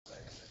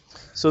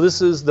So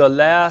this is the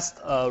last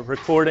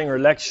recording or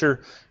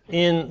lecture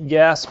in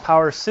gas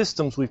power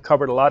systems. We've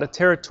covered a lot of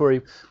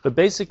territory, but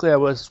basically I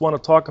just want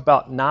to talk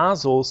about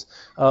nozzles.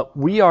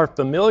 We are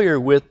familiar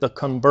with the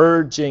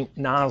converging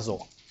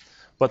nozzle,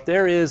 but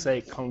there is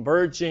a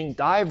converging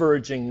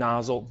diverging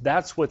nozzle.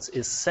 That's what's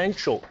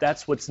essential.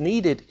 That's what's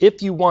needed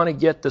if you want to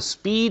get the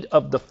speed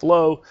of the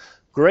flow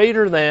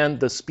greater than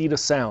the speed of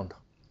sound,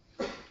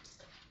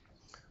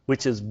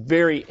 which is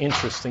very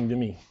interesting to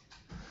me.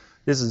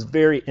 This is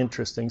very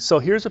interesting. So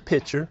here's a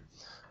picture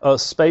of a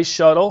space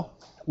shuttle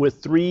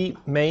with three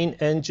main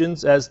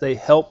engines as they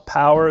help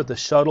power the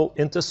shuttle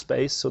into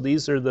space. So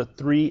these are the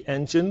three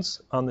engines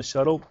on the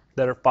shuttle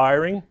that are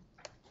firing.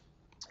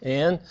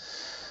 And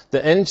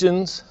the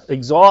engine's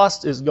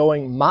exhaust is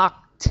going Mach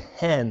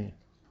 10.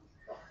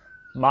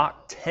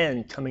 Mach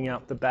 10 coming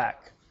out the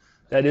back.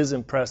 That is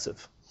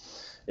impressive.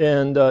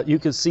 And you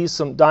can see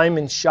some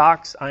diamond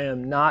shocks. I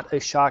am not a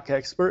shock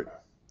expert,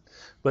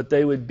 but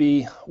they would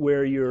be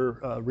where you're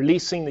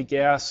releasing the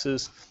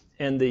gases,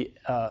 and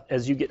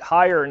as you get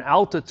higher in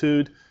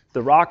altitude,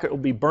 the rocket will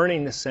be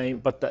burning the same,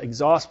 but the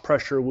exhaust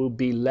pressure will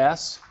be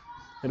less.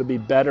 It'll be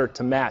better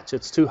to match.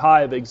 It's too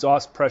high of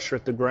exhaust pressure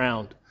at the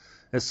ground.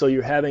 And so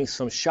you're having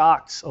some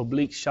shocks,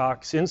 oblique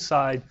shocks,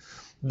 inside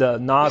the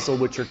nozzle,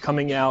 which are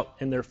coming out,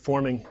 and they're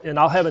forming. And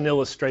I'll have an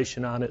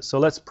illustration on it, so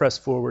let's press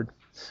forward.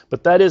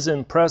 But that is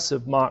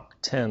impressive, Mach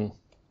 10.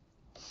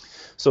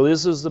 So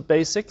this is the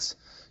basics.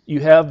 You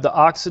have the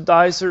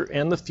oxidizer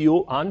and the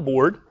fuel on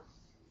board.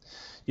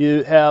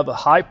 You have a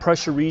high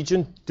pressure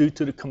region due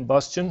to the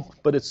combustion,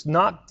 but it's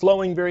not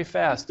flowing very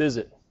fast, is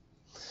it?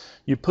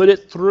 You put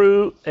it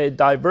through a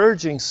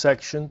diverging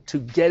section to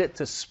get it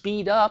to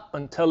speed up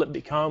until it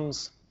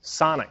becomes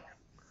sonic.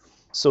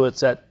 So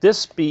it's at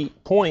this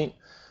point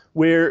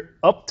where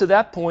up to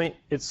that point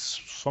it's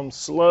from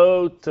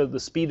slow to the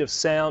speed of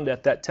sound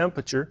at that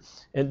temperature,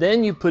 and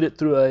then you put it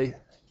through a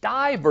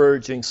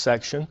diverging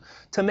section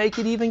to make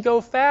it even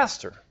go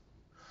faster.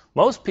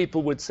 Most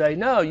people would say,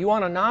 no, you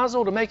want a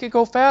nozzle to make it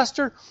go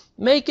faster?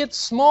 Make it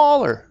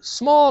smaller,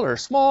 smaller,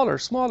 smaller,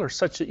 smaller,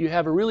 such that you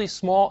have a really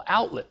small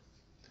outlet.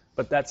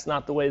 But that's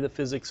not the way the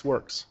physics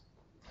works.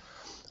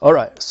 All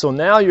right, so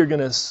now you're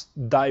going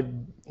to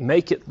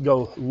make it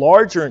go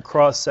larger in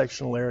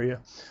cross-sectional area.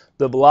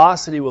 The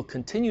velocity will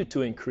continue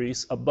to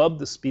increase above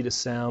the speed of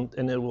sound,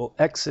 and it will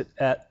exit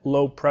at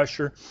low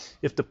pressure.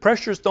 If the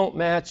pressures don't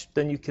match,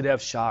 then you could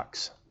have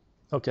shocks.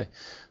 Okay,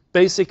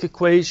 basic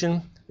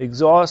equation,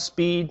 exhaust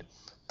speed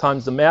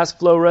times the mass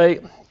flow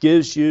rate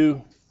gives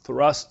you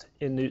thrust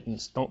in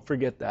newtons. Don't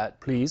forget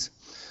that, please.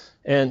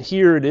 And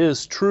here it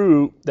is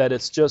true that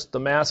it's just the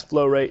mass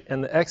flow rate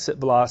and the exit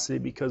velocity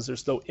because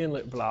there's no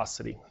inlet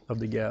velocity of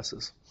the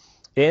gases.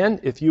 And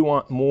if you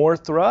want more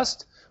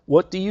thrust,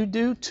 what do you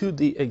do to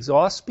the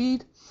exhaust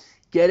speed?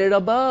 Get it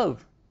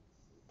above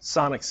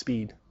sonic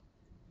speed.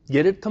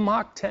 Get it to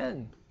Mach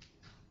 10.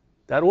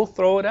 That will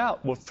throw it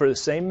out. Well, for the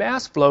same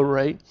mass flow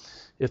rate,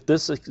 if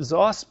this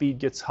exhaust speed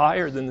gets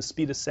higher than the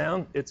speed of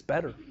sound, it's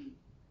better.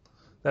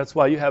 That's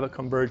why you have a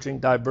converging,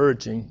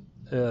 diverging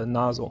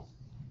nozzle.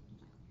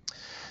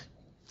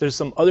 There's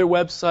some other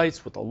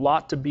websites with a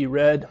lot to be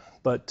read,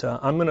 but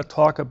I'm going to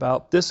talk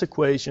about this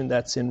equation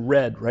that's in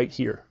red right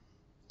here.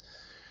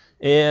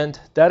 And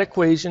that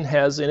equation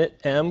has in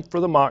it m for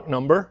the Mach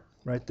number,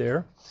 right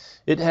there.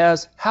 It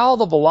has how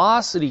the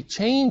velocity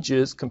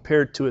changes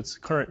compared to its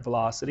current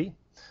velocity,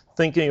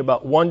 thinking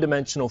about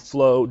one-dimensional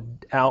flow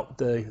out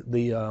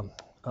the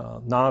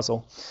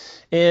nozzle,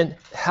 and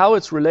how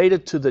it's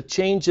related to the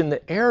change in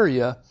the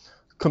area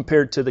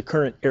compared to the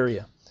current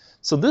area.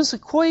 So this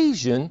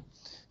equation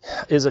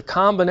is a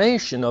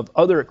combination of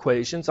other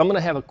equations. I'm going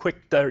to have a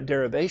quick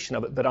derivation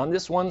of it, but on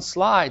this one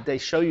slide they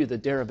show you the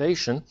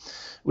derivation,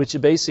 which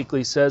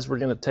basically says we're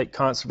going to take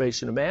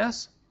conservation of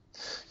mass,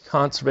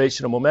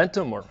 conservation of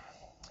momentum, or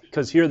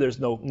because here there's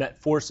no net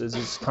forces,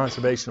 it's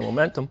conservation of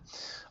momentum.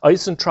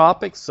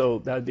 Isentropic, so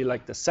that would be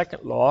like the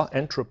second law,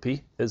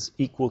 entropy is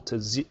equal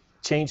to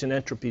change in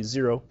entropy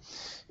 0.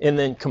 And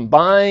then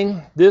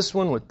combine this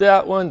one with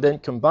that one, then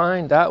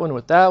combine that one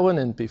with that one,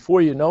 and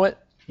before you know it,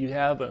 you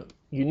have a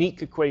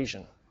unique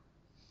equation.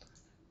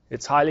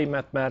 It's highly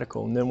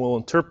mathematical, and then we'll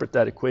interpret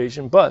that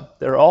equation, but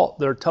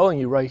they're telling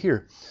you right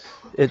here.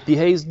 It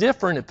behaves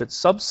different if it's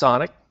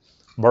subsonic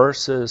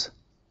versus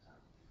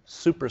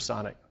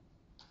supersonic,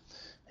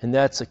 and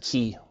that's a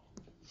key.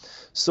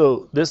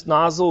 So this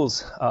nozzle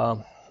is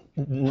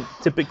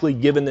typically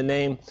given the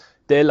name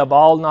de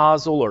Laval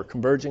nozzle or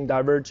converging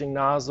diverging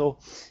nozzle,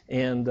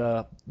 and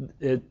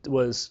it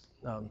was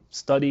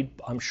studied,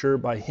 I'm sure,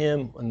 by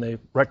him, and they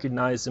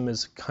recognized him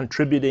as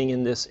contributing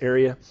in this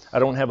area. I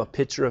don't have a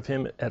picture of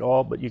him at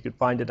all, but you could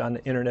find it on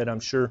the internet, I'm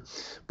sure.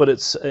 But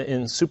it's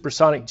in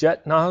supersonic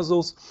jet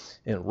nozzles,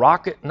 in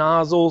rocket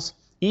nozzles,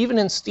 even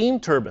in steam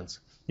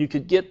turbines. You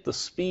could get the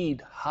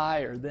speed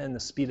higher than the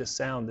speed of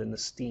sound in the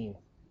steam.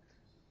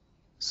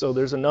 So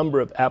there's a number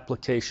of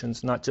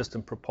applications, not just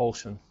in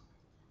propulsion.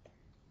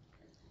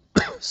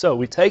 So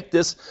we take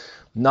this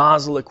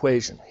nozzle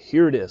equation.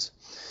 Here it is.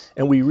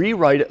 And we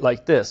rewrite it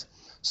like this.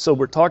 So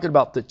we're talking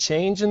about the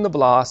change in the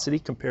velocity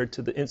compared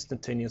to the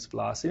instantaneous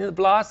velocity. And the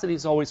velocity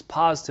is always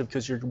positive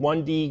because you're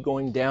 1D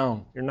going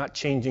down. You're not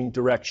changing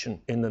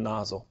direction in the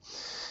nozzle.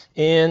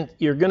 And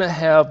you're going to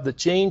have the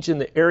change in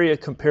the area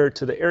compared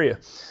to the area.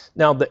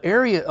 Now, the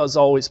area is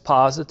always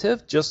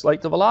positive, just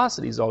like the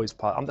velocity is always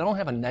positive. I don't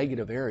have a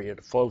negative area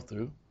to flow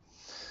through.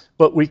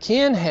 But we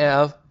can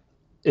have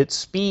it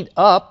speed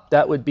up.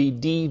 That would be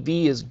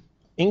dV is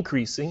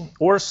increasing,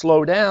 or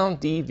slow down,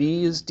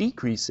 dV is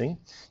decreasing.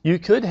 You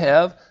could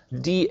have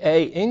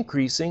dA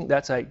increasing,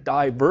 that's a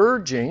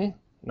diverging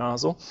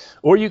nozzle,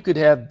 or you could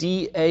have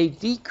dA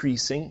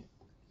decreasing,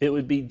 it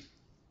would be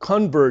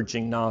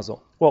converging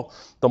nozzle. Well,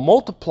 the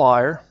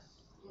multiplier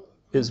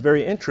is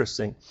very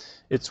interesting.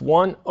 It's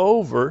 1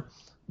 over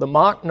the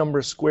Mach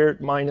number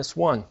squared minus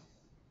 1.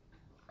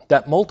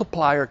 That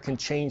multiplier can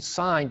change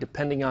sign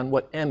depending on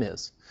what m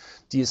is.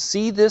 Do you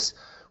see this?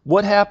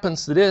 What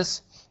happens to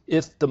this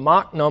if the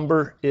Mach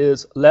number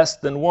is less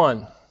than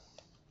 1?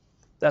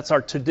 That's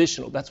our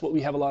traditional. That's what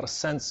we have a lot of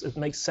sense. It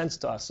makes sense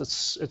to us.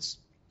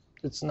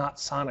 It's not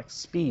sonic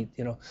speed,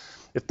 you know.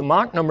 If the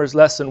Mach number is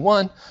less than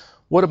 1,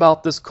 what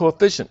about this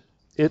coefficient?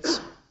 It's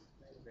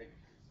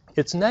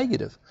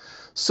negative.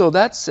 So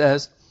that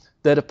says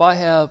that if I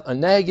have a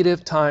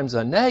negative times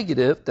a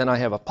negative, then I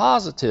have a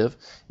positive,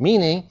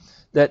 meaning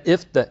that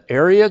if the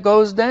area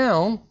goes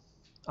down,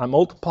 I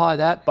multiply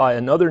that by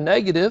another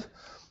negative,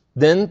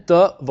 then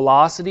the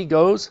velocity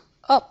goes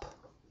up.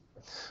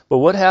 But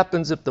what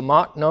happens if the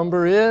Mach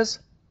number is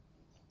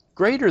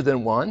greater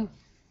than 1?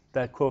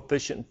 That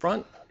coefficient in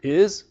front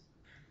is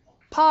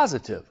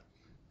positive.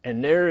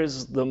 And there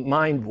is the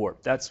mind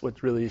warp. That's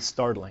what really is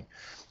startling,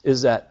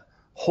 is that,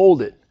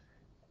 hold it,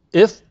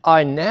 if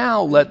I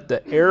now let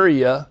the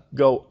area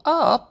go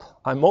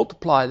up, I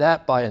multiply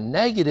that by a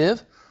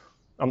negative,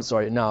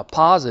 now a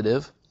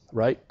positive,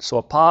 right? So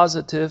a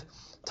positive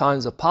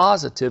times a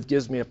positive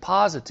gives me a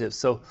positive.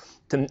 So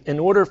in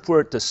order for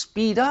it to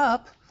speed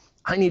up,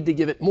 I need to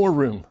give it more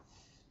room,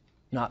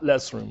 not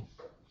less room.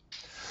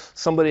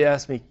 Somebody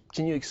asked me,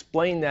 can you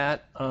explain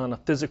that on a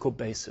physical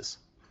basis?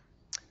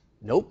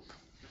 Nope.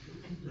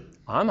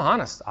 I'm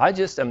honest. I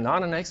just am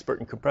not an expert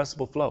in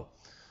compressible flow.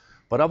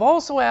 But I've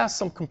also asked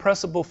some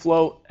compressible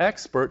flow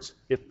experts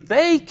if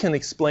they can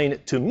explain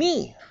it to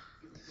me.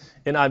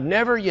 And I've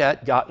never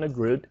yet gotten a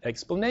good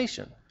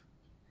explanation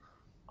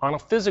on a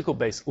physical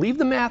basis. Leave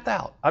the math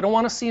out. I don't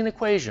want to see an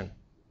equation.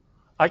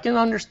 I can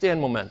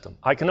understand momentum.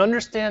 I can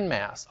understand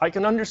mass. I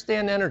can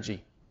understand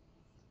energy.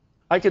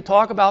 I could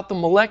talk about the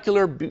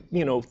molecular,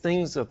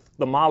 things of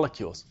the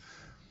molecules.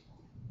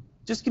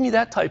 Just give me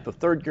that type of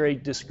third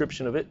grade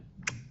description of it.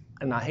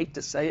 And I hate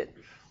to say it.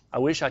 I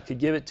wish I could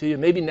give it to you.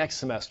 Maybe next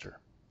semester.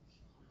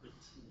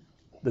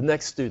 The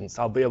next students,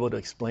 I'll be able to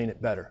explain it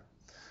better.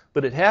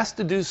 But it has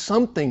to do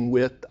something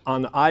with,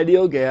 on the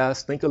ideal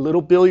gas, think of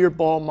little billiard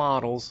ball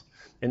models,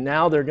 and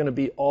now they're going to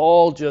be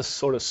all just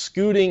sort of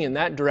scooting in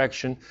that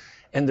direction,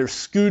 and they're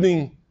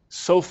scooting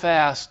so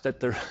fast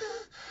that they're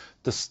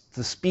the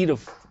speed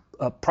of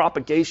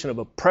propagation of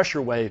a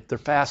pressure wave, they're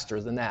faster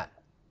than that.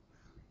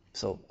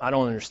 So I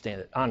don't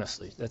understand it,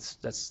 honestly. That's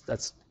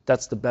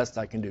the best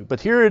I can do.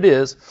 But here it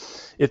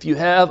is. If you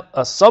have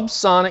a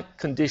subsonic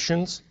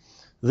conditions,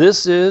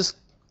 this is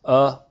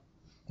a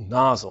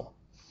nozzle.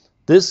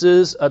 This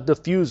is a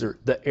diffuser.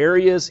 The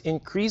area is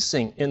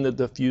increasing in the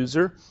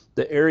diffuser.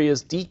 The area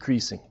is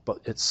decreasing, but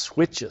it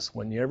switches.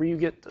 Whenever you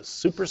get the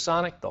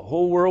supersonic, the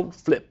whole world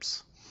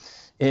flips.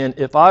 And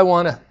if I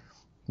want to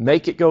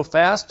make it go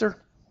faster,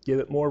 give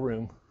it more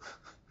room.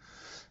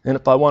 And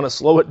if I want to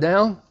slow it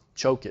down,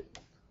 choke it.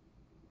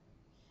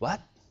 What?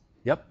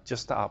 Yep,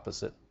 just the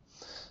opposite.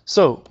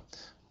 So,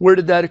 where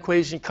did that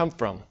equation come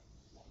from?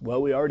 Well,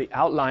 we already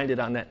outlined it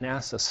on that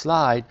NASA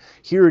slide.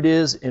 Here it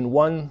is in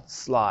one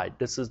slide.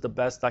 This is the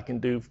best I can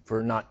do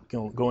for not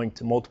going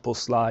to multiple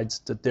slides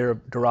to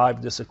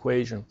derive this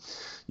equation.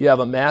 You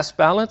have a mass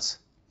balance,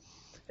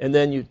 and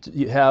then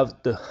you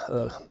have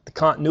the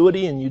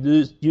continuity, and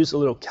you use a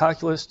little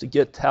calculus to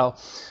get how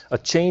a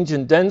change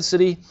in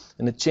density,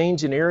 and a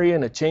change in area,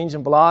 and a change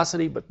in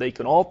velocity, but they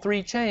can all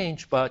three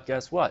change, but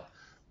guess what?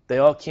 They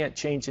all can't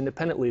change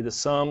independently. The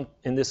sum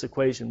in this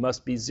equation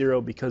must be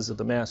 0 because of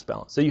the mass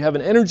balance. So you have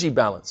an energy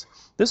balance.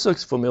 This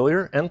looks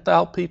familiar.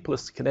 Enthalpy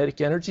plus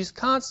kinetic energy is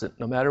constant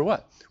no matter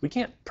what. We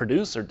can't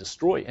produce or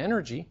destroy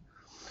energy.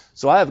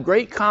 So I have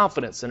great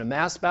confidence in a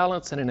mass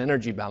balance and an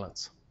energy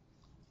balance.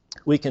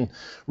 We can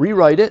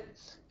rewrite it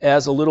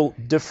as a little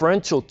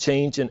differential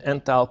change in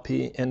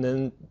enthalpy and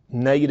then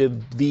negative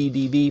v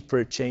dv for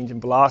a change in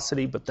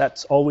velocity, but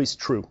that's always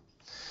true.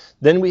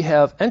 Then we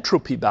have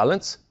entropy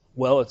balance.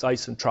 Well, it's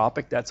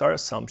isentropic. That's our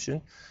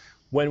assumption.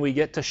 When we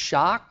get to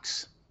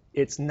shocks,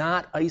 it's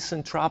not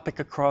isentropic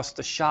across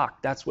the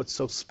shock. That's what's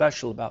so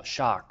special about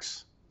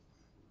shocks.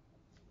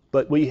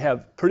 But we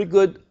have pretty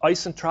good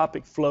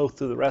isentropic flow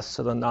through the rest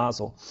of the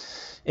nozzle.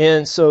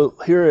 And so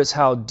here is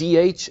how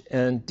dH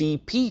and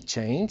dP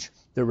change.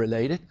 They're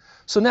related.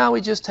 So now we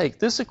just take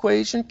this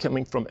equation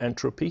coming from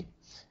entropy,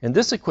 And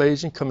this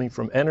equation coming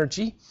from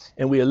energy,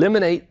 and we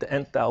eliminate the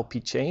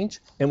enthalpy change,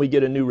 and we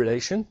get a new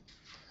relation.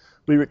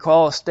 We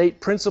recall a state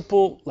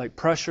principle like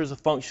pressure is a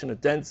function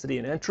of density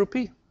and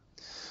entropy,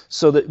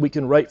 so that we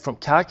can write from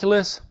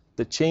calculus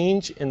the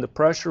change in the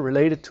pressure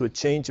related to a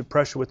change in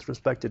pressure with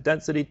respect to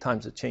density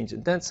times a change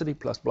in density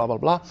plus blah, blah,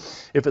 blah.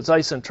 If it's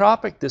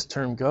isentropic, this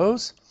term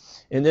goes.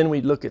 And then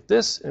we look at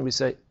this and we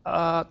say,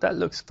 that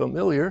looks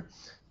familiar.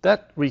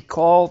 That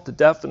recall the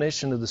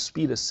definition of the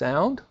speed of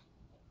sound.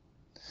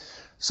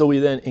 So we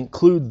then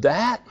include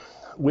that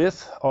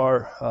with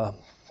our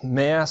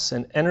mass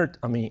and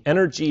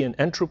energy and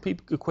entropy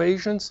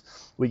equations.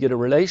 We get a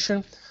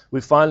relation.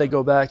 We finally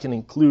go back and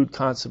include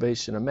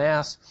conservation of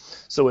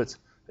mass. So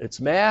it's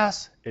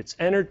mass, it's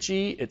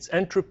energy, it's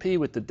entropy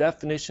with the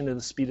definition of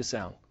the speed of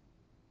sound.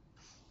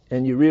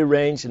 And you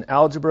rearrange in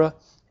algebra,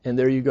 and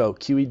there you go,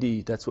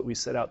 QED. That's what we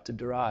set out to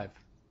derive.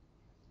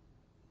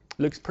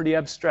 Looks pretty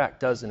abstract,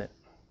 doesn't it?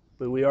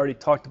 But we already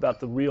talked about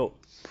the real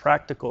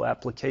practical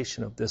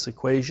application of this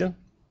equation.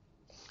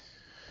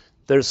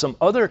 There's some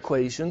other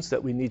equations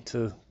that we need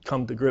to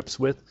come to grips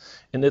with,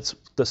 and it's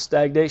the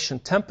stagnation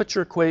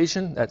temperature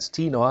equation, that's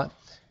T naught,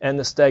 and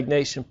the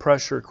stagnation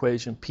pressure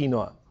equation, P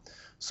naught.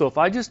 So if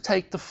I just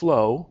take the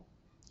flow,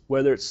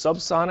 whether it's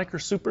subsonic or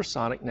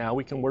supersonic, now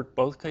we can work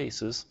both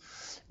cases,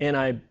 and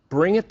I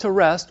bring it to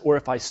rest, or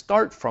if I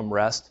start from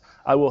rest,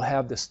 I will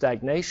have the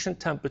stagnation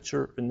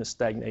temperature and the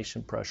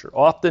stagnation pressure.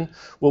 Often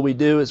what we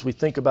do is we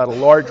think about a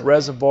large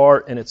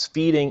reservoir and it's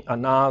feeding a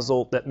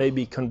nozzle that may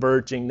be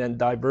converging, then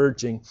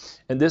diverging,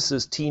 and this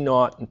is T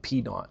naught and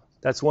P naught.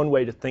 That's one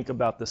way to think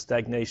about the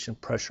stagnation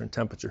pressure and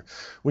temperature.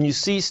 When you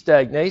see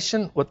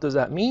stagnation, what does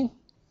that mean?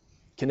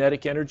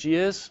 Kinetic energy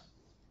is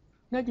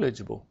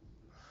negligible,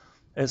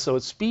 and so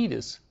its speed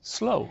is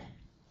slow.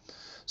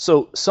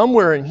 So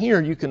somewhere in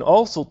here you can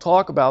also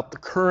talk about the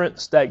current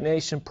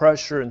stagnation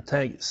pressure and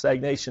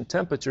stagnation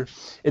temperature,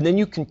 and then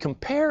you can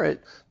compare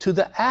it to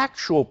the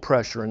actual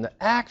pressure and the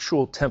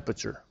actual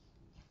temperature.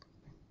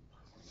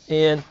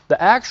 And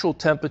the actual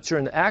temperature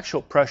and the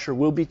actual pressure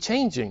will be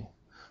changing.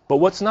 But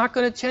what's not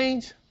going to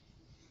change?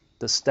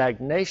 The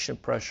stagnation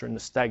pressure and the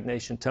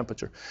stagnation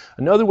temperature.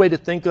 Another way to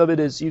think of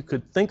it is you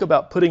could think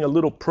about putting a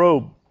little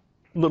probe,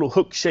 little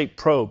hook-shaped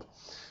probe.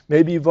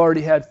 Maybe you've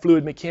already had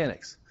fluid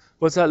mechanics.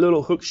 What's that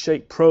little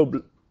hook-shaped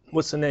probe?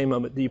 What's the name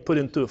of it that you put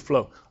into a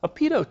flow? A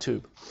pitot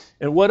tube.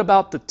 And what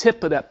about the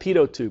tip of that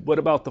pitot tube? What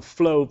about the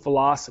flow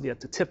velocity at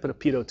the tip of the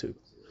pitot tube?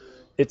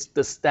 It's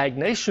the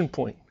stagnation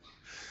point.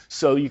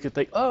 So you could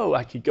think, oh,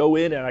 I could go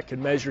in and I could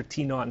measure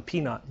T naught and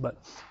P naught. But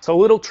it's a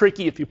little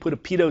tricky if you put a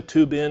pitot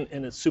tube in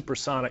and it's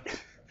supersonic.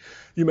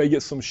 You may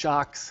get some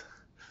shocks.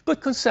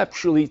 But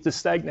conceptually, the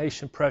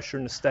stagnation pressure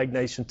and the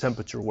stagnation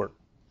temperature work.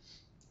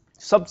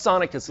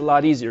 Subsonic is a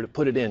lot easier to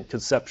put it in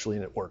conceptually,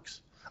 and it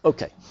works.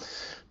 Okay,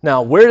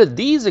 now where did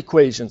these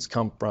equations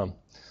come from?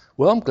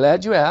 Well, I'm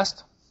glad you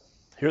asked.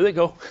 Here they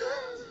go.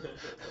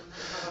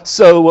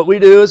 So what we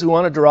do is we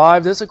want to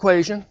derive this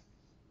equation,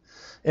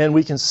 and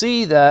we can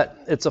see that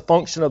it's a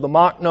function of the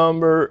Mach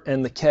number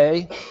and the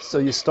K. So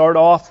you start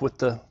off with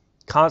the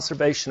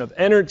conservation of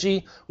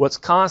energy. What's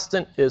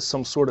constant is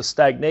some sort of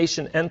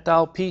stagnation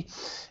enthalpy,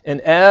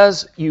 and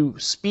as you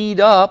speed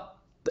up,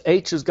 the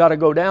H has got to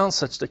go down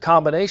such the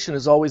combination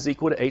is always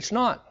equal to H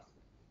naught.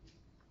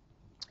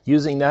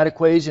 Using that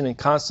equation in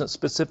constant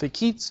specific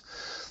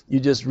heats, you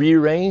just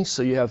rearrange,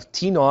 so you have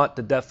T naught,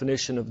 the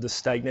definition of the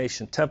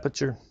stagnation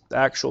temperature, the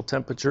actual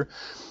temperature,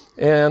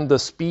 and the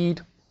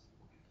speed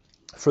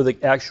for the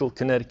actual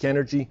kinetic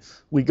energy.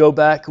 We go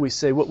back and we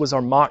say, what was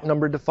our Mach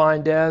number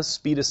defined as?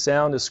 Speed of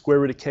sound is square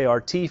root of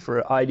kRT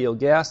for ideal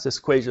gas. This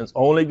equation is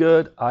only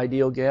good,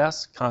 ideal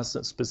gas,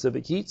 constant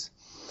specific heats.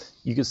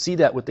 You can see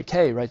that with the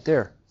K right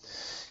there.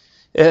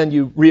 And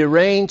you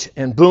rearrange,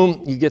 and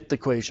boom, you get the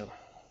equation.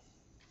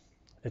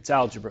 It's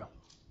algebra.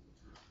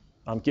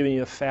 I'm giving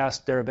you a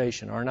fast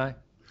derivation, aren't I?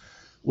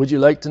 Would you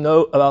like to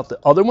know about the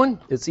other one?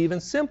 It's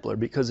even simpler,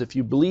 because if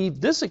you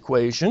believe this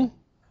equation,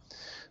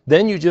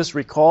 then you just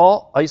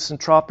recall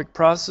isentropic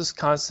process,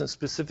 constant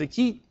specific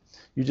heat.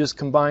 You just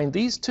combine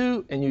these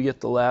two, and you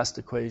get the last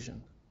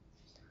equation.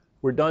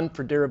 We're done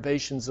for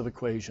derivations of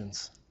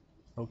equations.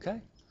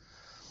 Okay?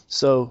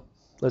 So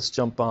let's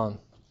jump on.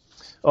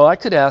 Oh, I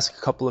could ask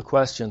a couple of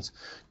questions.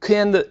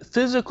 Can the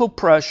physical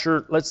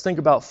pressure, let's think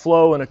about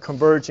flow in a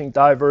converging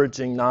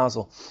diverging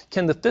nozzle.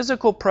 Can the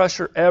physical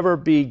pressure ever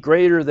be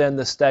greater than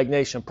the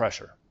stagnation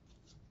pressure?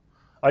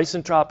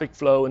 Isentropic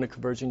flow in a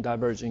converging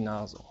diverging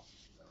nozzle.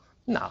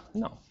 No,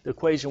 the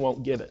equation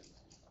won't give it.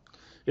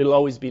 It'll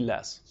always be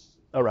less.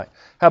 All right.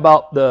 How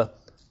about the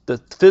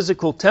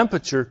physical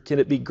temperature? Can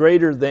it be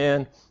greater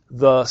than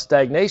the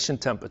stagnation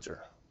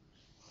temperature?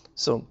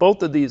 So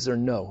both of these are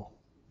no.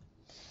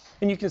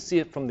 And you can see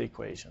it from the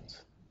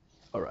equations.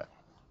 All right.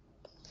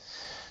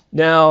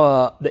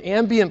 Now, the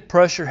ambient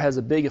pressure has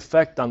a big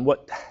effect on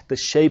the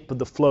shape of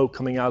the flow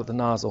coming out of the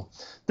nozzle.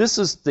 This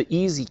is the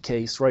easy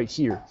case right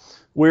here,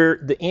 where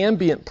the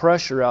ambient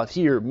pressure out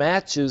here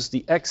matches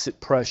the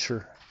exit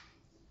pressure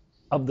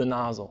of the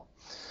nozzle.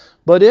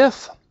 But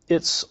if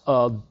it's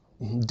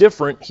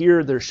different.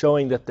 Here they're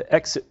showing that the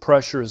exit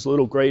pressure is a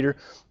little greater,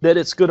 that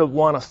it's going to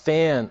want to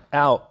fan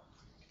out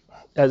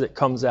as it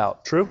comes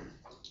out. True?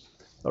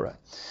 All right.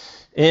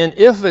 And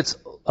if it's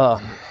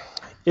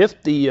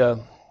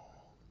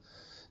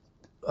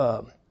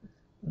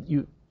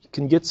you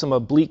can get some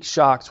oblique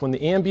shocks when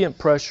the ambient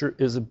pressure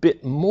is a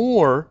bit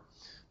more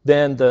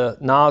than the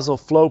nozzle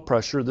flow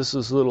pressure. This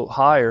is a little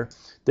higher.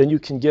 Then you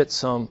can get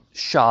some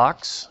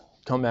shocks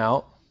come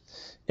out.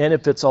 And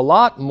if it's a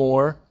lot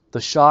more,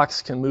 the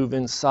shocks can move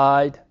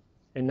inside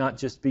and not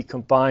just be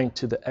confined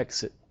to the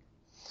exit.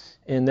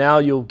 And now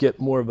you'll get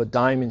more of a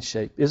diamond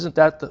shape. Isn't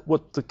that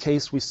what the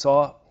case we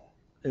saw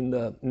in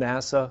the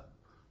NASA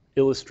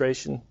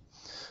illustration?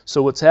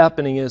 So what's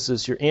happening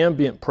is your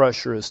ambient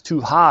pressure is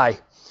too high.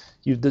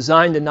 You've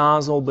designed a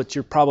nozzle, but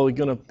you're probably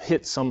going to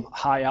hit some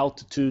high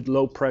altitude,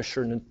 low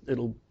pressure, and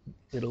it'll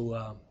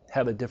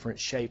have a different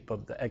shape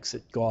of the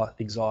exit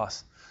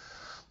exhaust.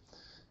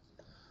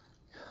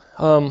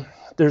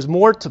 There's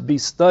more to be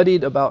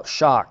studied about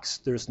shocks.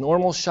 There's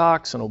normal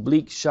shocks and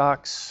oblique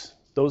shocks.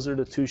 Those are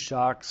the two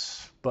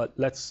shocks, but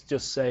let's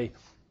just say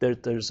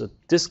there's a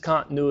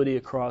discontinuity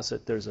across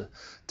it.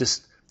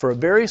 For a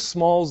very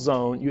small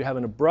zone, you have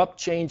an abrupt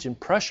change in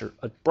pressure,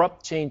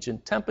 abrupt change in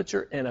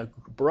temperature, and an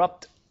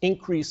abrupt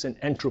increase in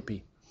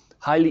entropy,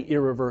 highly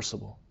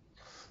irreversible.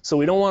 So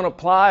we don't want to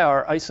apply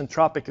our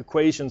isentropic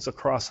equations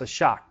across a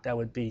shock. That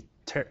would be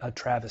a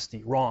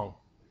travesty, wrong.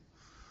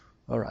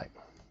 All right.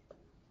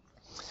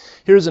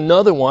 Here's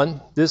another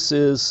one. This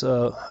is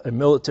a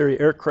military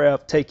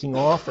aircraft taking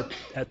off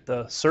at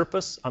the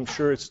surface. I'm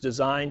sure it's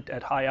designed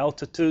at high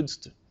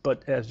altitudes,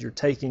 but as you're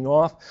taking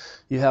off,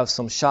 you have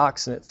some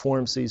shocks and it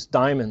forms these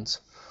diamonds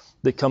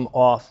that come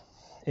off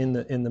in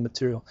the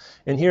material.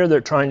 And here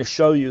they're trying to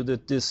show you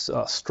that this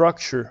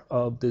structure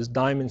of these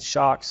diamond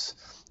shocks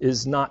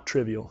is not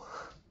trivial.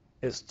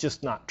 It's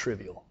just not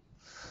trivial.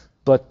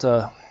 But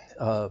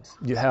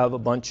you have a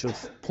bunch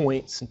of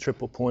points and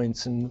triple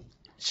points and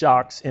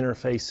shocks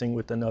interfacing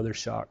with another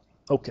shock.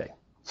 Okay.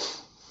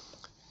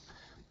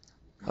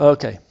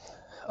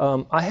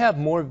 I have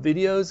more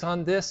videos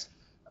on this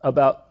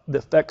about the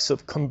effects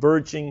of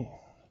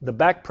the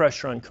back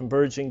pressure on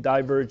converging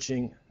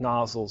diverging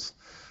nozzles.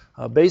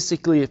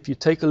 Basically, if you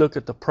take a look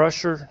at the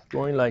pressure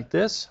going like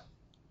this,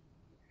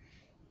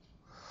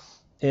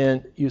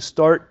 and you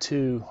start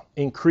to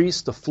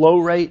increase the flow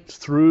rate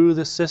through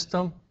the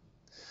system,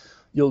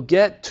 you'll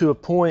get to a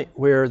point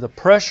where the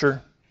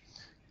pressure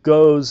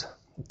goes,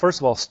 first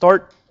of all,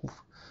 start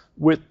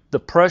with the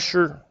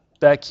pressure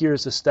back here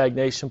is the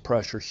stagnation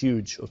pressure,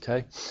 huge,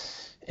 okay?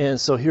 And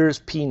so here's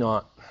P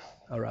naught,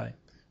 all right?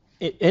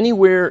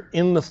 Anywhere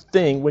in the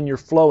thing when you're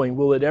flowing,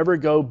 will it ever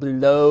go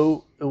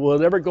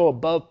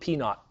above P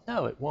naught?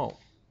 No, it won't.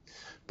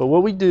 But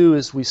what we do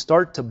is we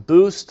start to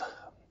boost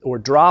or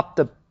drop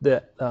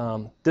the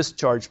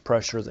discharge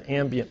pressure, the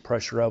ambient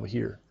pressure over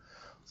here,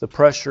 the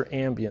pressure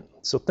ambient.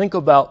 So think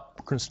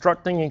about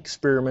constructing an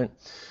experiment.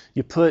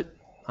 You put,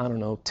 I don't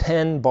know,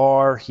 10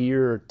 bar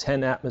here, or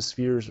 10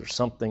 atmospheres or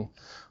something,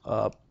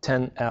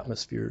 10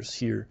 atmospheres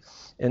here,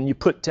 and you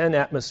put 10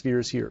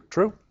 atmospheres here,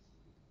 true?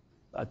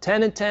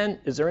 10 and 10,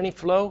 is there any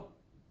flow?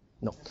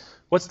 No.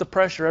 What's the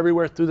pressure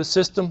everywhere through the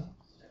system?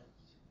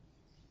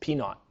 P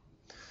naught.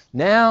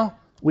 Now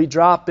we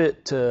drop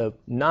it to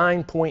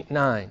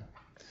 9.9,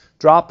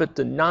 drop it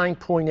to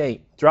 9.8,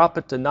 drop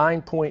it to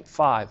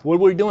 9.5. What are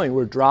we doing?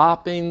 We're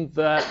dropping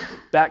that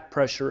back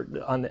pressure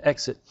on the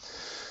exit.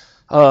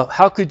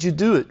 How could you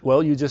do it?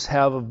 Well, you just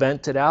have a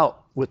vented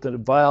out with a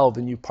valve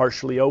and you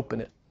partially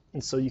open it.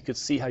 And so you could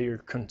see how you're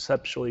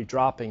conceptually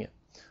dropping it.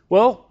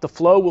 Well, the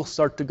flow will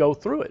start to go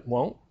through it,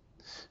 won't?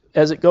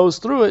 As it goes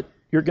through it,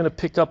 you're going to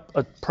pick up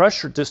a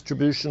pressure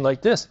distribution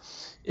like this.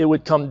 It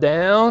would come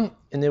down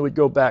and it would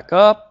go back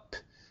up.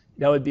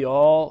 That would be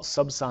all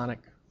subsonic.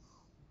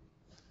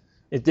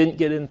 It didn't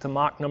get into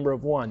Mach number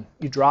of 1.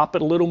 You drop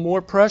it a little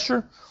more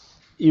pressure,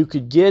 you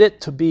could get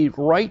it to be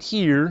right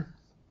here,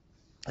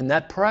 and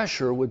that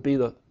pressure would be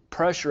the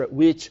pressure at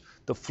which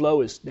the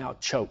flow is now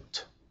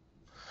choked.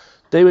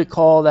 They would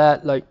call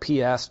that like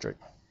P asterisk.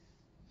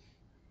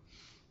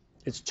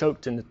 It's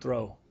choked in the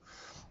throw.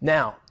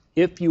 Now,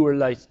 if you were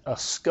like a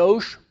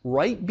skosh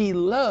right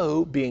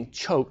below being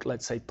choked,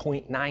 let's say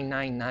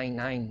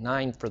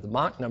 0.99999 for the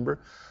Mach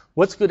number,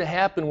 what's going to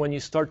happen when you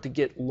start to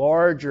get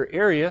larger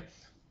area?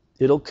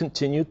 It'll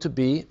continue to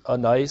be a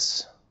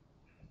nice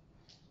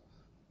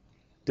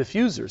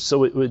diffuser.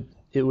 So it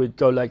would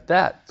go like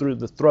that through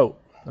the throat.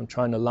 I'm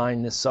trying to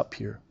line this up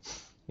here.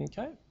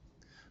 Okay?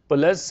 But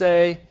let's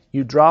say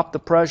you drop the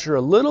pressure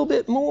a little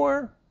bit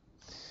more,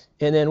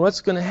 and then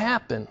what's going to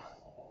happen?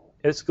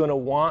 It's going to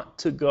want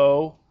to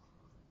go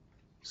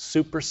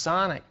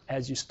supersonic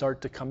as you start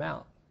to come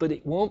out. But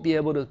it won't be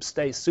able to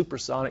stay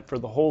supersonic for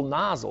the whole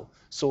nozzle.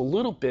 So a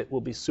little bit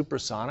will be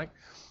supersonic.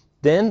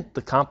 Then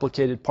the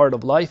complicated part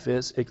of life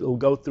is it will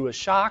go through a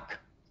shock,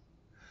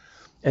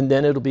 and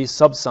then it'll be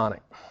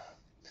subsonic.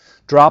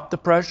 Drop the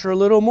pressure a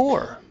little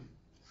more.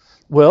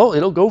 Well,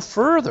 it'll go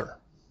further,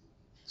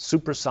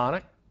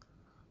 supersonic,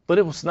 but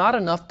it was not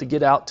enough to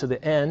get out to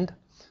the end.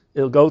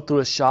 It'll go through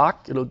a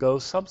shock. It'll go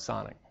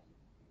subsonic,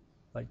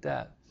 like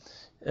that.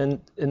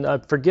 And I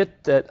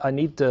forget that I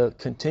need to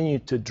continue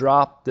to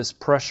drop this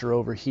pressure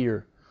over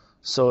here.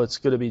 So it's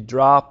going to be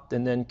dropped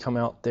and then come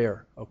out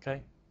there,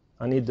 okay?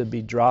 I need to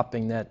be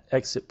dropping that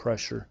exit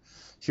pressure.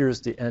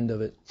 Here's the end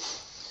of it.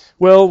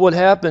 Well, what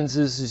happens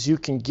is you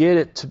can get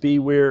it to be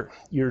where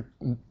you're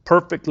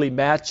perfectly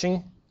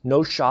matching,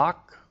 no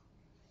shock.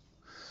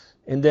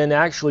 And then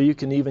actually you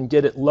can even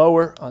get it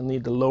lower. I'll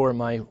need to lower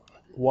my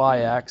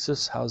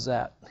y-axis. How's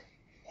that?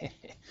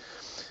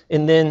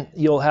 And then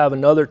you'll have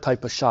another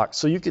type of shock.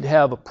 So you could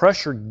have a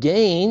pressure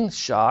gain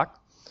shock,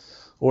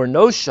 or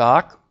no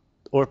shock,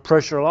 or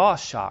pressure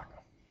loss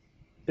shock.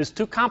 It's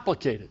too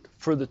complicated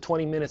for the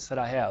 20 minutes that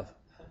I have.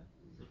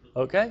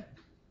 Okay?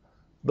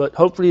 But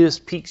hopefully this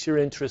piques your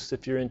interest.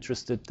 If you're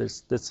interested,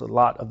 there's a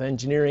lot of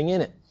engineering in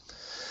it.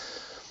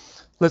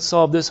 Let's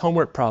solve this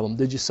homework problem.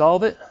 Did you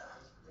solve it?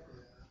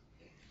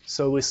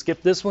 So we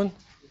skip this one?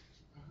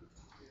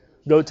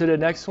 Go to the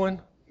next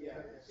one?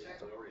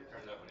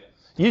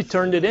 You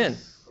turned it in.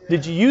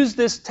 Did you use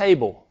this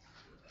table?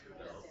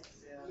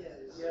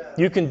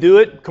 You can do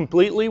it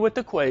completely with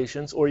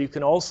equations, or you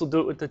can also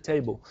do it with the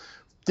table.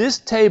 This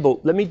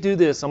table, let me do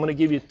this. I'm going to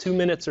give you 2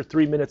 minutes or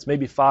 3 minutes,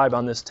 maybe 5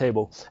 on this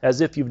table,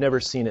 as if you've never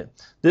seen it.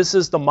 This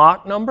is the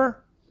Mach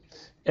number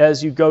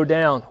as you go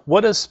down.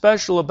 What is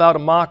special about a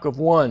Mach of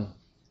 1?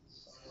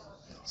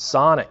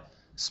 Sonic,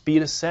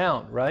 speed of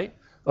sound, right?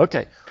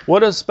 Okay.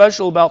 What is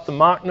special about the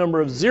Mach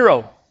number of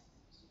 0?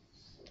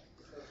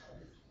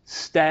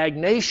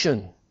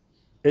 Stagnation.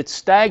 It's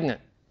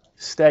stagnant.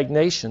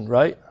 Stagnation,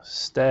 right?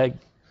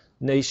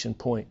 Stagnation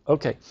point.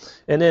 Okay.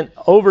 And then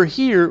over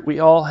here, we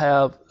all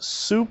have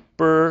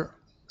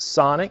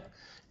supersonic,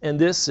 and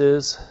this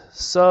is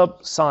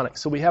subsonic.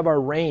 So we have our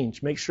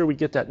range. Make sure we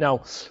get that.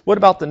 Now, what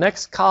about the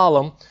next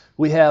column?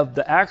 We have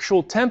the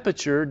actual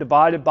temperature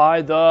divided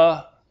by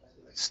the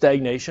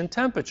stagnation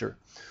temperature.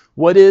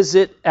 What is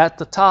it at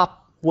the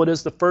top? What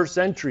is the first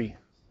entry?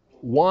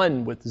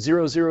 1 with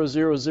 0, 0,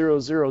 0, 0,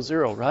 0,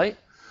 0, right?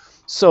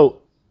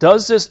 So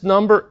does this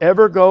number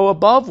ever go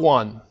above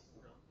 1?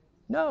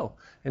 No.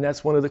 And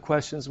that's one of the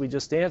questions we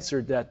just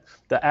answered, that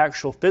the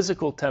actual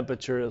physical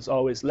temperature is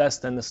always less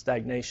than the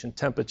stagnation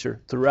temperature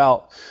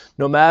throughout.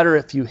 No matter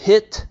if you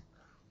hit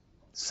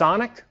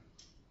sonic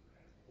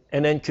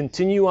and then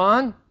continue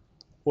on,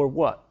 or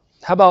what?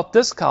 How about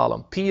this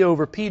column, P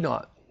over P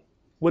naught?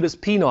 What is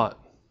P naught?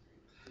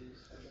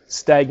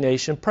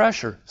 Stagnation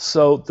pressure.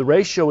 So the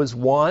ratio is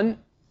 1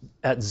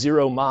 at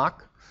 0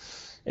 Mach.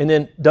 And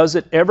then does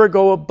it ever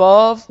go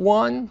above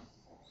 1?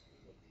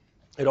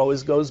 It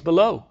always goes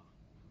below,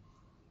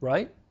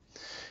 right?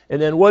 And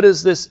then what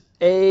is this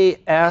A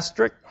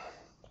asterisk?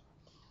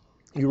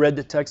 You read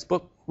the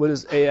textbook. What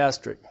is A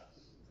asterisk?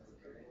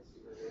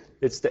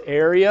 It's the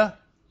area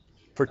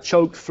for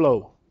choked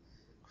flow.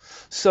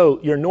 So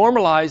you're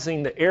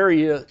normalizing the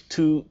area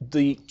to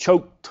the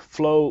choked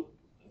flow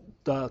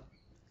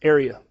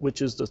area,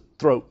 which is the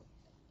throat.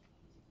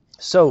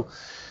 So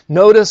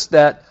notice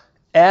that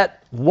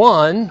at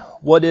 1,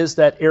 what is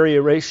that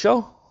area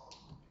ratio?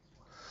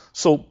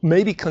 So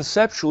maybe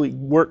conceptually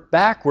work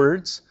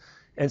backwards,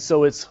 and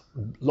so it's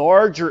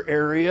larger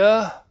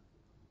area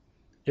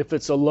if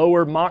it's a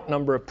lower Mach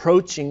number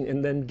approaching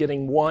and then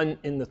getting 1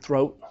 in the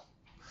throat,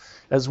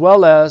 as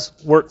well as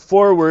work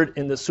forward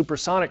in the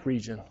supersonic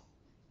region.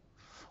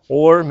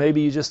 Or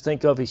maybe you just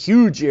think of a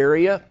huge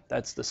area,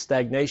 that's the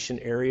stagnation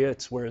area,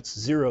 it's where it's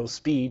 0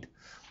 speed,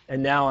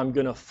 and now I'm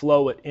going to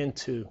flow it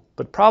into.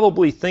 But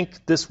probably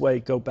think this way,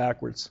 go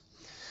backwards.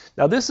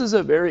 Now this is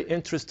a very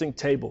interesting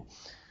table.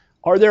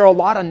 Are there a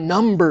lot of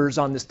numbers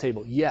on this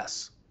table?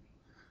 Yes.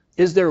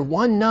 Is there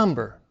one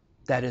number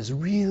that is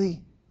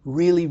really,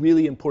 really,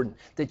 really important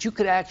that you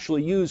could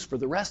actually use for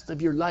the rest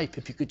of your life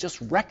if you could just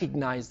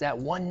recognize that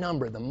one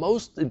number, the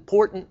most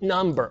important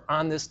number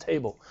on this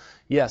table?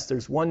 Yes,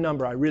 there's one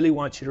number I really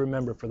want you to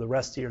remember for the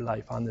rest of your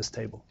life on this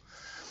table.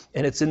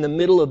 And it's in the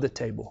middle of the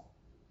table.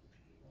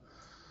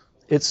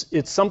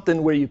 It's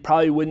something where you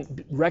probably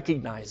wouldn't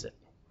recognize it,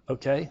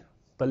 okay?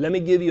 But let me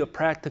give you a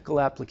practical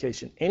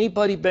application.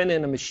 Anybody been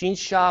in a machine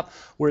shop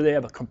where they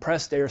have a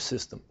compressed air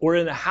system, or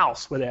in a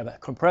house where they have a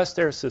compressed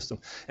air system,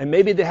 and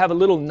maybe they have a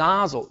little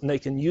nozzle and they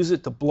can use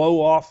it to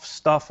blow off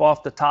stuff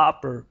off the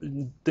top or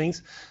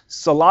things?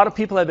 So a lot of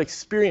people have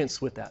experience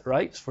with that,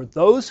 right? For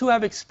those who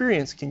have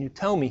experience, can you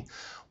tell me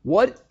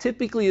what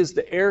typically is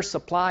the air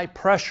supply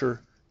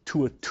pressure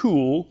to a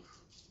tool,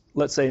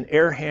 let's say an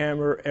air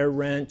hammer, air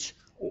wrench,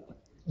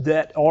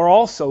 that are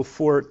also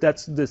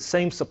that's the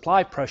same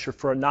supply pressure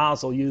for a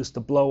nozzle used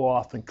to blow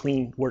off and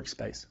clean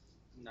workspace?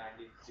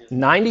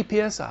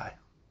 90 psi.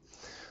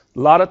 A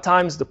lot of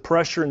times the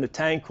pressure in the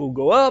tank will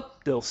go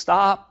up, it'll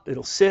stop,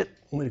 it'll sit.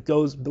 When it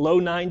goes below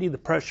 90,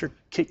 the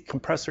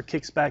compressor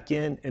kicks back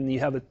in, and you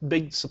have a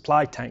big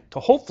supply tank. So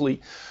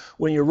hopefully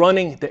when you're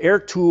running the air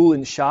tool in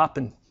the shop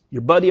and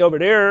your buddy over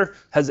there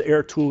has an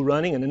air tool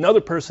running and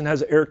another person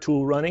has an air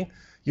tool running,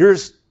 your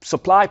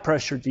supply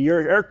pressure to your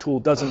air tool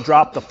doesn't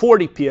drop to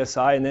 40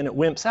 psi and then it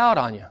wimps out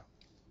on you.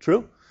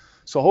 True?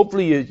 So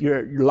hopefully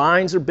your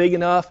lines are big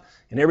enough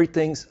and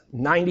everything's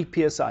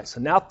 90 psi.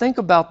 So now think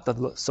about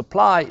the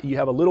supply. You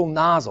have a little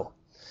nozzle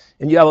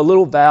and you have a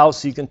little valve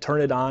so you can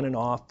turn it on and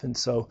off. And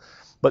so,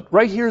 but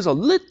right here is a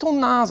little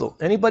nozzle.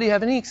 Anybody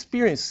have any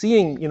experience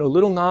seeing,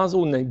 little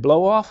nozzle when they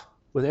blow off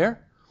with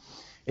air?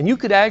 And you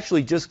could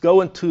actually just go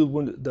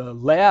into the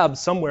lab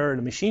somewhere in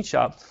a machine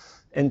shop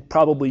and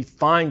probably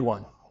find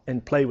one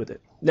and play with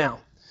it. Now,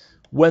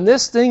 when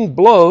this thing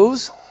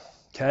blows,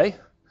 okay,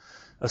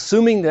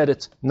 assuming that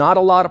it's not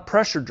a lot of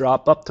pressure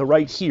drop up to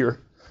right here,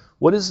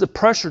 what is the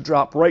pressure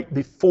drop right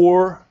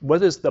before,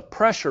 what is the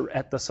pressure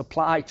at the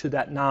supply to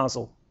that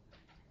nozzle?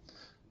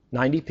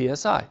 90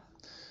 psi.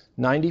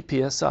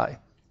 90 psi.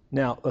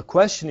 Now, the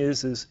question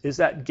is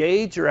that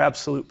gauge or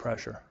absolute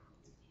pressure?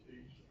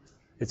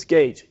 It's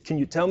gauge. Can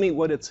you tell me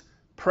what its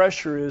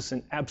pressure is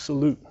in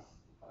absolute?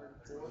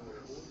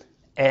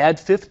 Add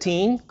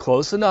 15,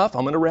 close enough.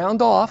 I'm going to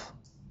round off.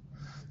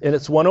 And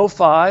it's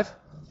 105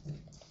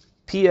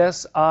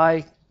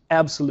 psi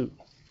absolute.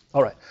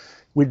 All right.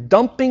 We're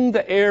dumping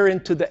the air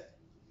into the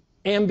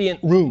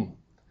ambient room.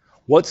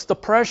 What's the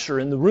pressure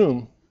in the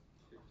room?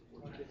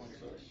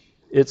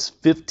 It's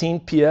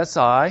 15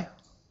 psi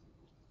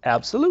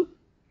absolute.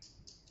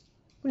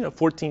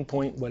 14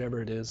 point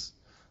whatever it is.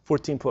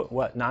 14 point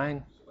what?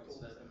 9?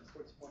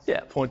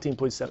 Yeah,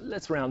 14.7.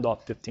 Let's round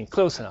off 15.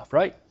 Close enough,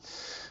 right?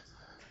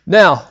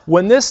 Now,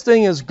 when this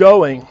thing is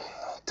going,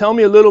 tell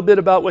me a little bit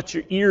about what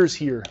your ears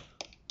hear.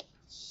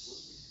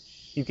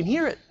 You can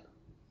hear it.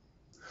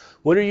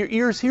 What are your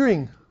ears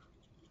hearing?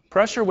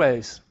 Pressure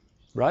waves,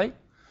 right?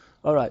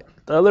 All right.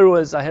 The other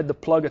was I had to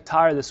plug a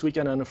tire this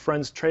weekend on a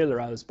friend's trailer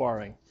I was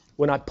borrowing.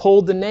 When I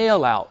pulled the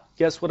nail out,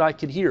 guess what I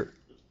could hear?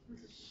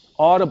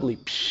 Audibly.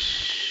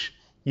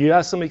 You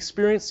have some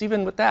experience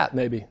even with that,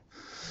 maybe.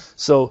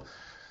 So,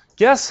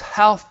 guess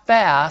how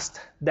fast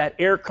that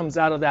air comes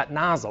out of that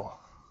nozzle?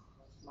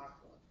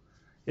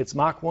 It's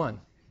Mach 1.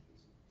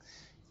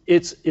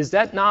 Is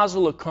that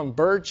nozzle a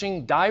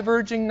converging,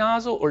 diverging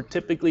nozzle, or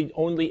typically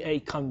only a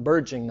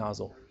converging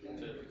nozzle?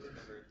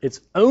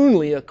 It's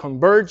only a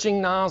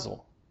converging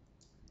nozzle.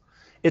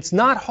 It's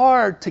not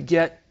hard to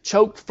get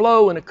choked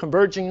flow in a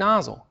converging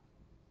nozzle.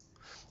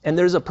 And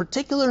there's a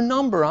particular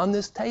number on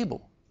this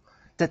table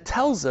that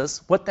tells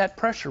us what that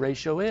pressure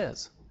ratio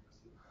is.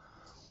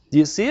 Do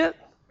you see it?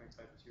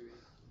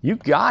 You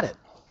got it.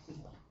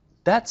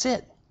 That's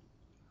it.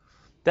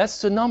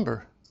 That's the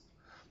number.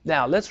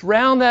 Now, let's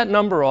round that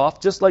number off,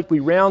 just like we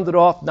rounded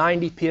off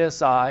 90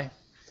 psi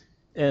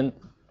and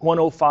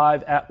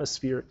 105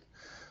 atmospheric.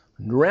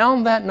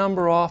 Round that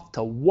number off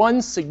to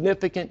one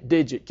significant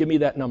digit. Give me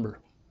that number.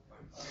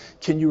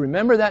 Can you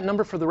remember that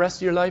number for the rest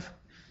of your life?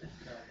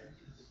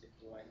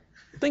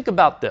 Think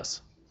about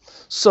this.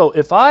 So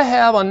if I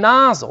have a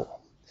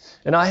nozzle,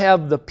 and I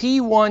have the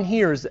P1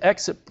 here is the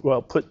exit,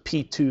 well, put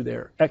P2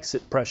 there,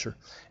 exit pressure.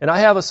 And I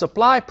have a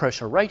supply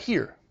pressure right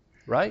here,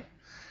 right?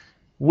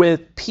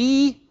 With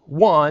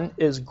P1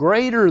 is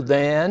greater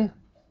than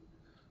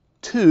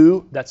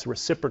 2, that's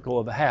reciprocal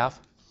of a half,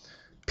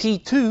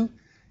 P2,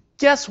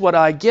 guess what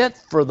I get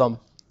for the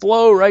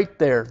flow right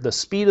there, the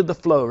speed of the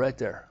flow right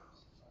there?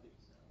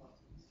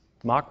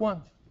 Mach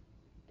 1.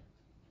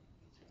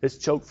 It's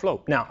choke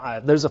flow.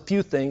 Now, there's a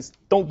few things.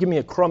 Don't give me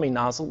a crummy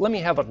nozzle. Let me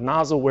have a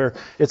nozzle where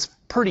it's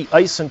pretty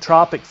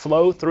isentropic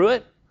flow through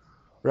it,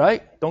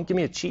 right? Don't give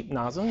me a cheap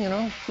nozzle,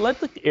 Let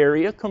the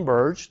area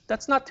converge.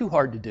 That's not too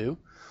hard to do.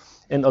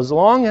 And as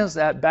long as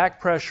that back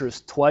pressure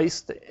is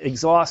twice the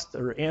exhaust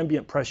or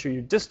ambient pressure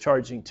you're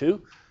discharging to,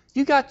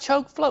 you got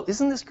choke flow.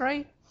 Isn't this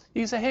great?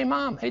 You can say, hey,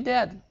 Mom, hey,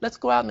 Dad, let's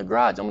go out in the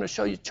garage. I'm going to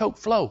show you choke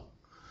flow.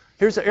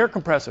 Here's the air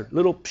compressor.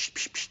 Little psh,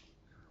 psh, psh.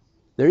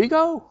 There you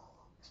go.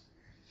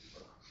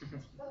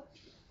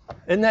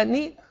 Isn't that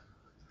neat?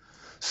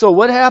 So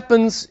what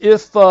happens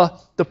if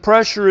the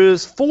pressure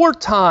is 4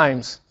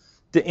 times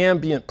the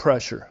ambient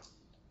pressure?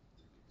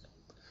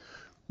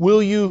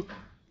 Will you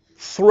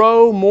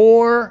throw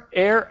more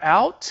air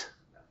out?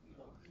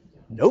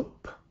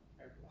 Nope.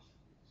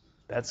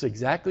 That's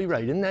exactly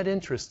right. Isn't that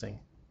interesting?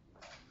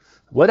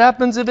 What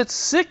happens if it's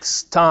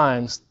 6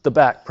 times the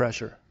back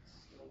pressure?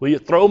 Will you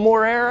throw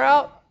more air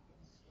out?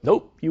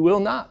 Nope, you will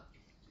not.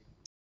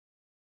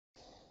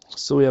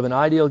 So we have an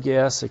ideal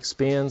gas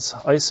expands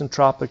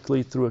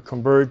isentropically through a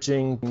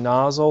converging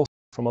nozzle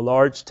from a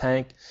large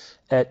tank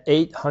at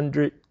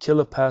 800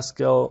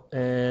 kilopascal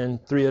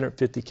and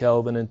 350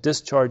 Kelvin and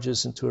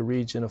discharges into a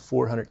region of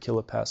 400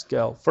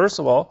 kilopascal. First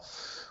of all,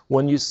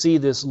 when you see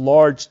this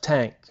large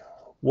tank,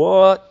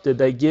 what did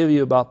they give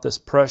you about this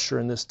pressure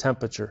and this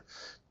temperature?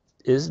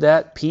 Is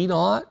that P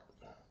naught?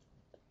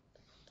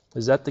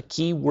 Is that the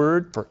key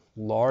word for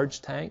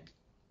large tank?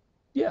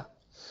 Yeah.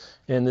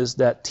 And is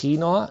that T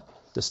naught?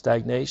 The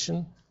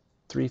stagnation,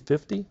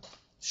 350?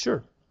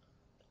 Sure.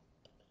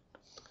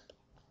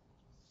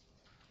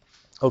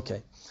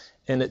 Okay.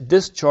 And it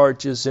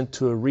discharges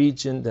into a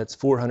region that's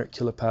 400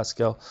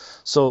 kilopascal.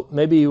 So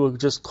maybe we'll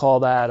just call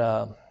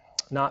that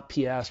not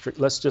P asterisk.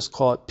 Let's just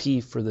call it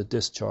P for the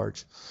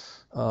discharge,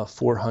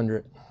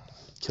 400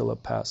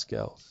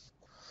 kilopascal.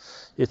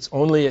 It's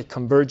only a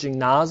converging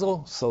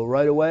nozzle, so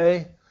right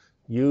away,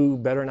 you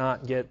better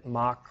not get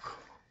Mach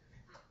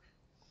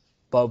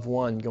above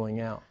 1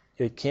 going out.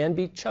 It can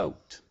be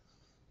choked,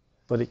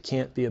 but it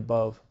can't be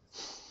above.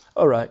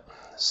 All right,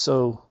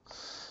 so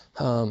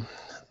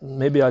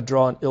maybe I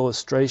draw an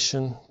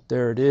illustration.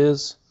 There it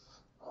is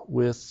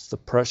with the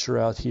pressure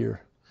out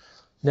here.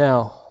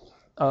 Now,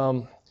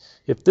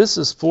 if this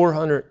is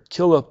 400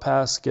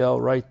 kilopascal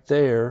right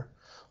there,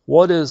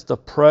 what is the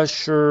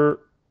pressure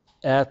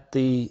at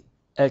the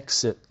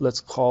exit? Let's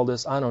call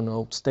this, I don't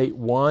know, state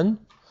 1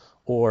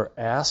 or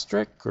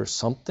asterisk or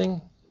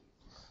something.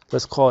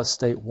 Let's call it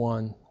state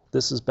 1.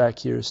 This is back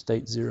here,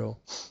 state 0.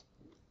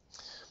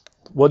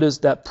 What is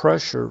that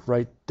pressure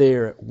right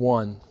there at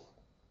 1?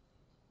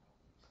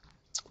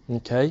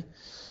 Okay.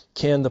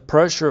 Can the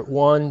pressure at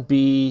 1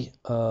 be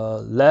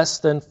less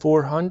than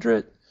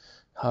 400,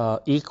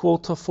 equal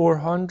to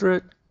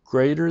 400,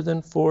 greater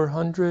than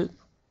 400?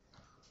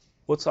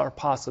 What's our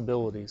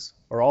possibilities?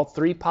 Are all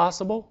 3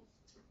 possible?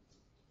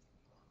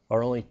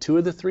 Are only 2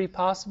 of the 3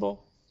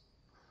 possible?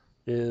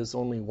 Is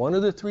only 1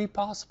 of the 3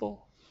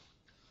 possible?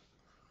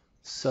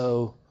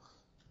 So,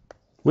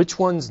 which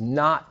one's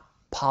not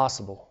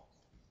possible?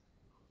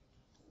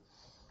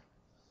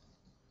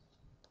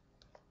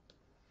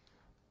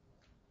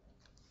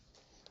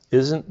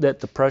 Isn't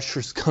that the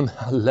pressures come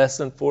out less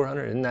than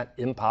 400? Isn't that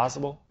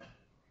impossible?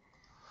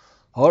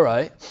 All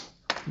right.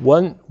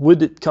 When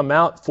would it come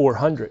out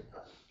 400?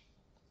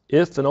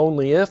 If and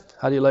only if.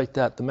 How do you like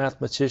that? The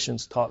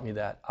mathematicians taught me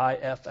that.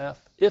 IFF.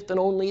 If and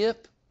only if.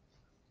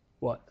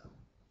 What?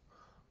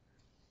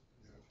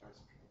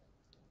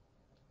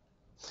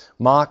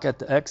 Mach at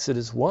the exit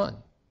is 1.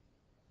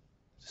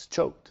 It's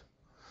choked.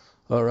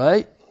 All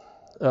right.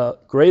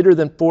 Greater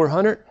than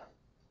 400?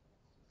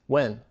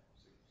 When?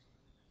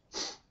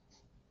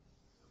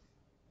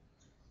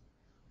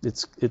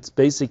 It's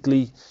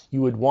basically, you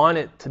would want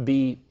it to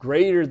be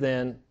greater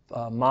than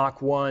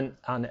Mach 1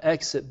 on the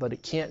exit, but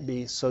it can't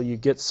be, so you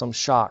get some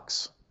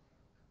shocks.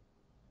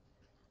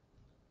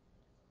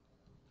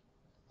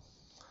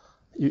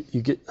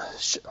 You get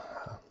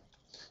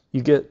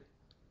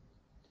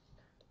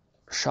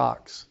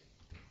shocks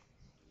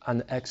on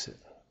the exit.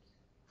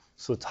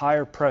 So it's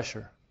higher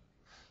pressure,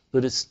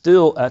 but it's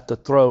still at the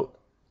throat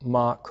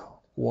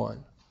Mach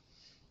 1.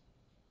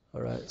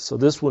 All right, so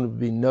this one would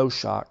be no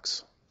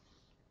shocks.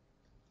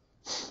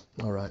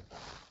 All right.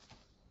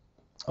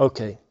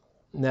 Okay.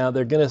 Now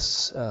they're going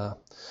to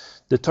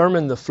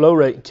determine the flow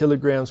rate in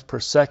kilograms per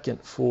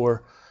second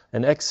for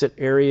an exit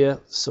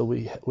area. So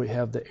we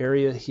have the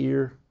area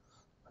here,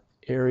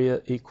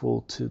 area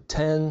equal to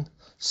 10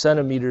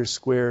 centimeters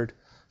squared.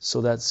 So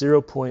that's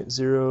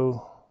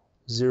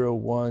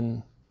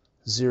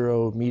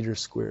 0.0010 meters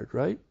squared,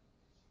 right?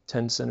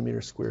 10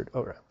 centimeters squared.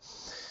 All right.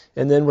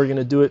 And then we're going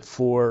to do it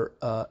for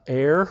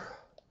air.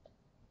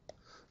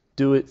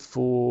 Do it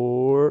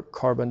for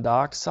carbon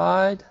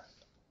dioxide,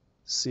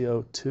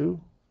 CO2.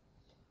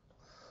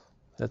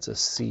 That's a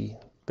C,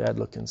 bad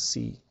looking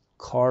C.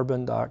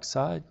 Carbon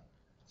dioxide.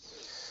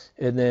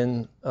 And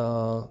then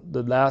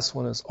the last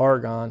one is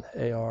argon,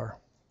 AR.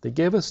 They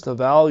gave us the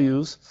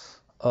values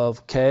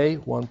of K,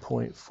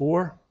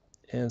 1.4,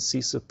 and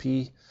C sub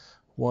P,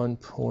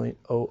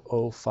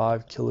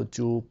 1.005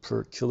 kilojoule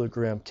per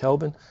kilogram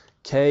Kelvin.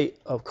 K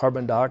of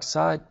carbon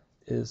dioxide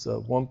is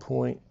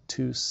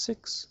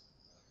 1.26.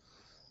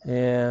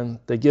 And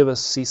they give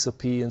us C sub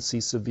P and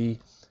C sub V.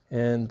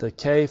 And the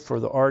K for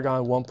the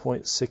argon,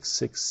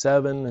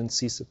 1.667, and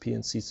C sub P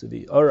and C sub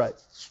V. All right,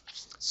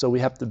 so we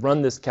have to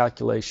run this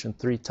calculation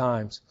 3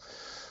 times.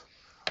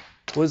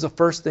 What is the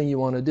first thing you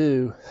want to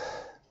do?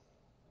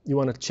 You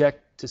want to check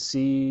to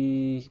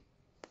see,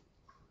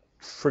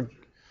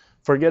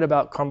 forget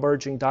about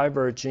converging,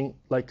 diverging.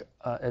 Like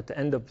at the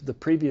end of the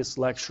previous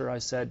lecture, I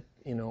said,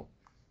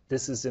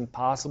 this is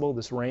impossible,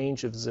 this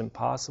range is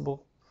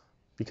impossible,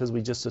 because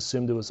we just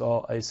assumed it was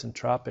all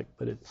isentropic,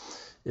 but it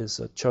is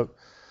a choke.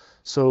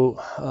 So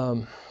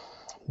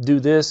do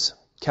this,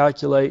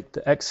 calculate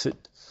the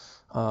exit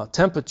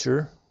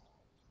temperature,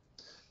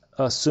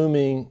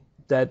 assuming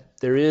that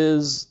there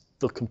is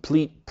the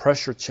complete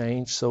pressure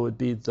change, so it would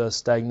be the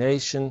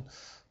stagnation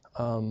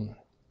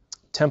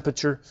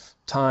temperature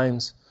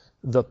times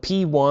the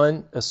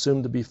P1,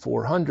 assumed to be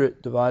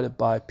 400, divided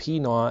by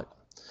P0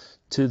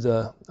 to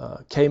the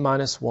K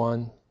minus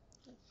 1.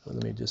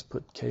 Let me just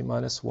put K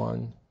minus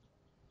 1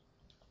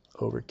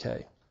 over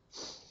K.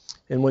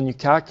 And when you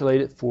calculate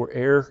it for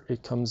air,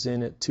 it comes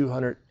in at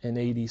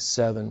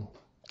 287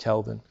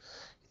 Kelvin.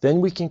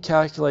 Then we can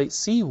calculate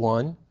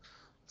C1.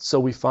 So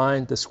we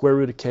find the square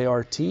root of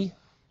KRT.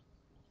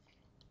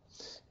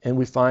 And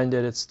we find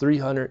that it's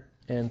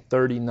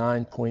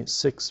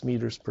 339.6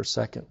 meters per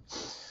second.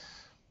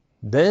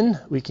 Then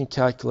we can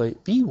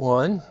calculate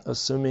V1,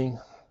 assuming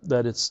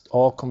that it's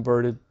all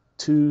converted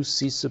to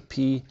C sub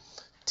P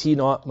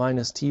T0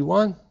 minus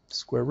T1,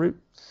 square root,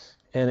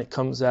 and it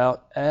comes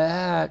out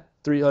at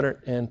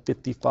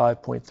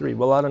 355.3.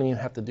 Well, I don't even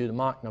have to do the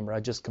Mach number.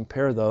 I just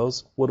compare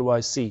those. What do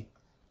I see?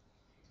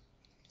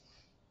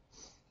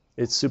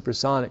 It's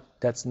supersonic.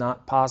 That's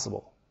not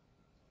possible.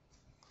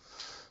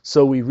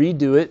 So we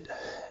redo it,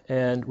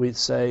 and we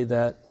say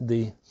that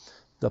the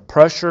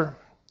pressure,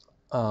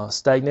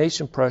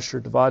 stagnation pressure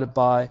divided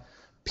by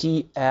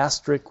P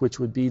asterisk, which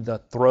would be the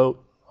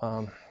throat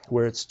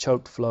where it's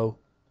choked flow,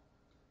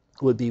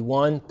 would be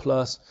 1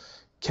 plus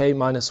K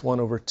minus 1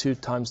 over 2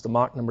 times the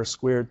Mach number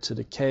squared to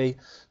the K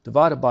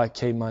divided by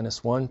K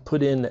minus 1.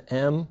 Put in the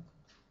M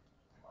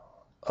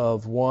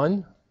of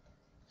 1,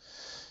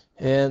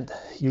 and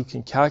you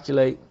can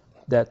calculate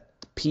that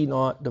P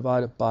naught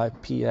divided by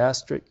P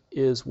asterisk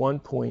is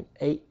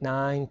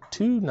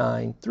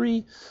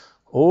 1.89293,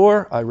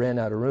 or I ran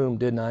out of room,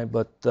 didn't I?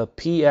 But the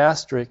P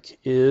asterisk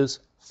is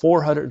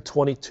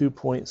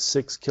 422.6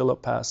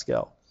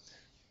 kilopascal.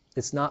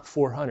 It's not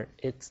 400.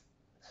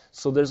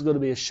 So there's going to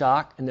be a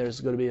shock, and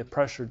there's going to be a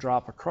pressure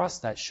drop across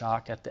that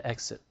shock at the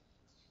exit.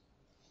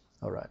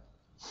 All right.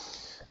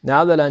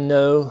 Now that I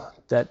know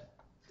that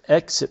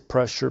exit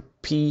pressure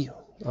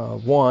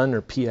P1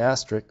 or P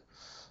asterisk,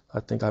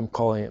 I think I'm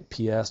calling it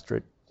P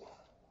asterisk,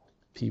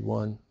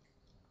 P1,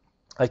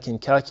 I can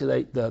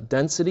calculate the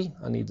density.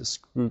 I need to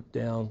screw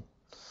down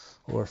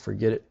or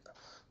forget it.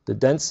 The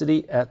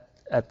density at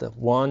the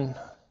 1,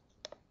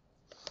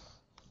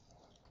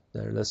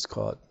 there, let's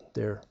call it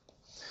there.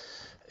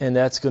 And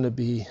that's going to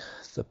be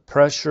the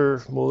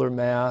pressure, molar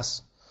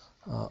mass,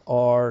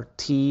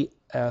 RT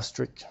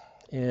asterisk.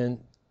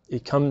 And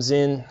it comes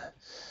in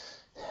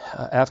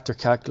after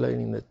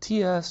calculating the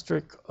T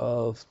asterisk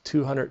of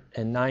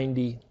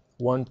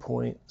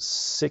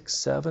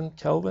 291.67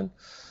 Kelvin.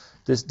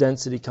 This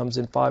density comes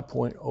in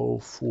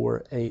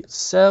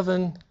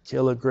 5.0487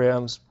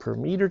 kilograms per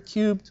meter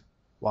cubed.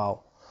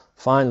 Wow,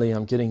 finally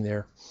I'm getting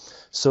there.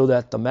 So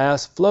that the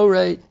mass flow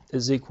rate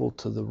is equal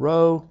to the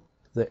rho,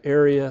 the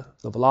area,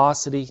 the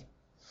velocity,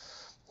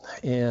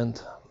 and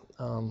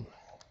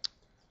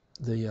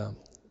the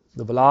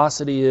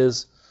velocity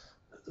is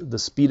the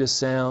speed of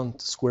sound,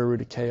 square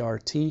root of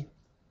kRt,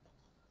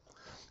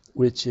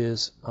 which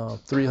is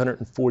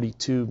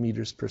 342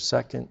 meters per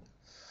second.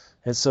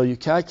 And so you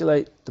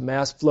calculate the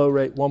mass flow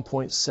rate,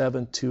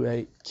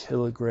 1.728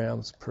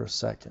 kilograms per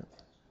second.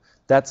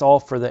 That's all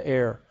for the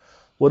air.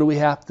 What do we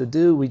have to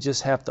do? We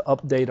just have to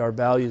update our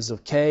values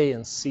of K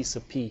and C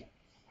sub P.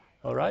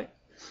 All right?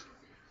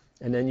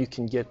 And then you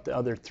can get the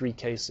other 3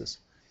 cases.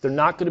 They're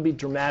not going to be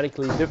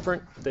dramatically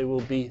different. They will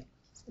be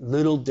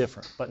little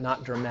different, but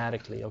not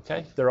dramatically,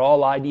 okay? They're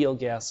all ideal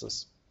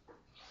gases.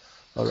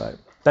 All right.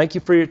 Thank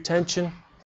you for your attention.